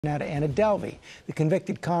Now to Anna the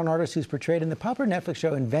convicted con artist who's portrayed in the popular Netflix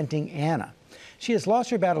show Inventing Anna. She has lost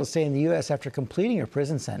her battle to stay in the U.S. after completing her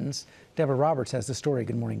prison sentence. Deborah Roberts has the story.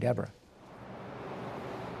 Good morning, Deborah.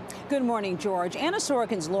 Good morning, George. Anna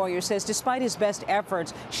Sorokin's lawyer says despite his best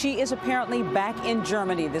efforts, she is apparently back in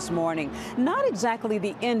Germany this morning. Not exactly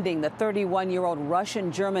the ending the 31-year-old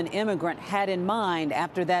Russian-German immigrant had in mind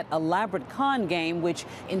after that elaborate con game which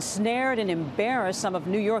ensnared and embarrassed some of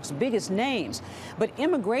New York's biggest names. But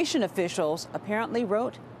immigration officials apparently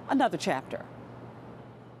wrote another chapter.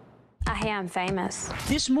 I am famous.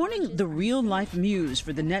 This morning, the real-life muse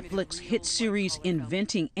for the Netflix hit series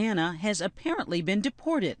Inventing Anna has apparently been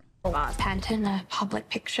deported. Painting a public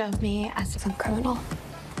picture of me as a criminal.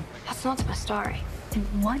 That's not my story. And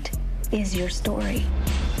what is your story?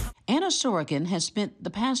 Anna Sorokin has spent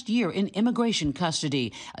the past year in immigration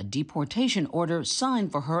custody, a deportation order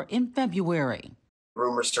signed for her in February.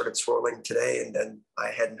 Rumors started swirling today, and then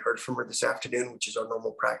I hadn't heard from her this afternoon, which is our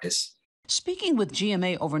normal practice. Speaking with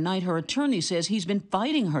GMA overnight, her attorney says he's been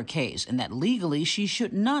fighting her case and that legally she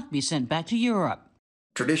should not be sent back to Europe.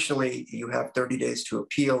 Traditionally, you have 30 days to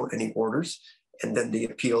appeal any orders, and then the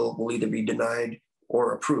appeal will either be denied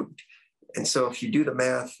or approved. And so if you do the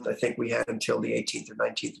math, I think we had until the 18th or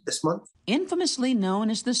 19th of this month. Infamously known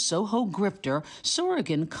as the Soho grifter,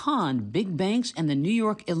 Sorokin conned big banks and the New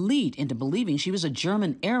York elite into believing she was a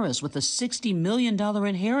German heiress with a $60 million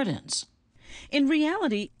inheritance. In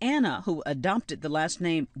reality, Anna, who adopted the last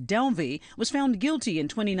name Delvey, was found guilty in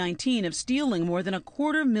 2019 of stealing more than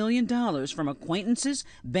 $250,000 from acquaintances,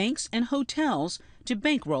 banks, and hotels to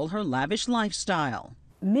bankroll her lavish lifestyle.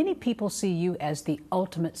 Many people see you as the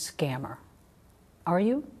ultimate scammer. Are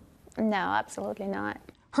you? No, absolutely not.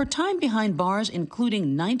 Her time behind bars,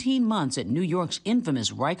 including 19 months at New York's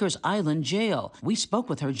infamous Rikers Island jail. We spoke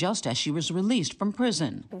with her just as she was released from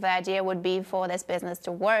prison. The idea would be for this business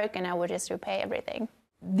to work, and I would just repay everything.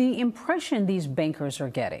 The impression these bankers are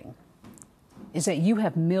getting is that you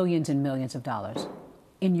have millions and millions of dollars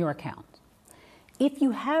in your account. If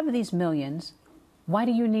you have these millions, why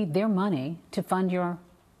do you need their money to fund your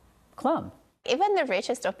club? Even the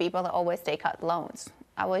richest of people always take out loans.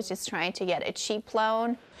 I was just trying to get a cheap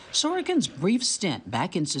loan. Sorokin's brief stint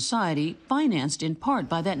back in society, financed in part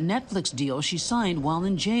by that Netflix deal she signed while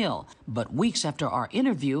in jail. But weeks after our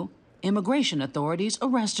interview, immigration authorities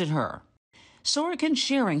arrested her. Sorokin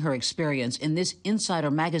sharing her experience in this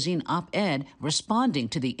Insider magazine op-ed responding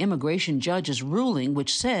to the immigration judge's ruling,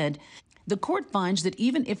 which said, the court finds that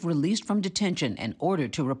even if released from detention and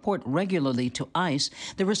ordered to report regularly to ICE,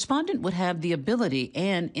 the respondent would have the ability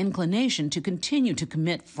and inclination to continue to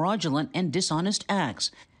commit fraudulent and dishonest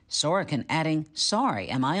acts. Sorokin adding, sorry,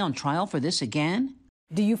 am I on trial for this again?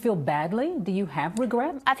 Do you feel badly? Do you have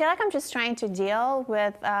regret? I feel like I'm just trying to deal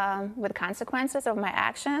with consequences of my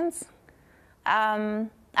actions. I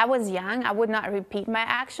was young. I would not repeat my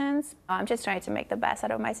actions. I'm just trying to make the best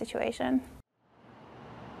out of my situation.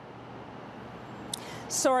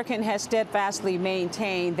 Sorokin has steadfastly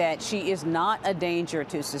maintained that she is not a danger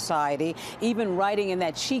to society, even writing in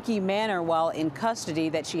that cheeky manner while in custody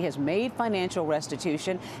that she has made financial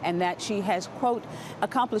restitution and that she has, quote,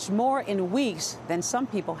 accomplished more in weeks than some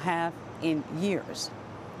people have in years.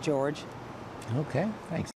 George. Okay,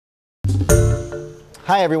 thanks.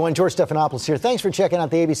 Hi, everyone. George Stephanopoulos here. Thanks for checking out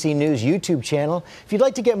the ABC News YouTube channel. If you'd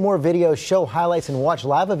like to get more videos, show highlights, and watch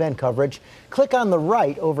live event coverage, click on the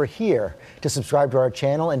right over here to subscribe to our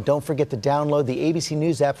channel. And don't forget to download the ABC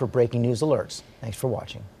News app for breaking news alerts. Thanks for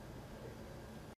watching.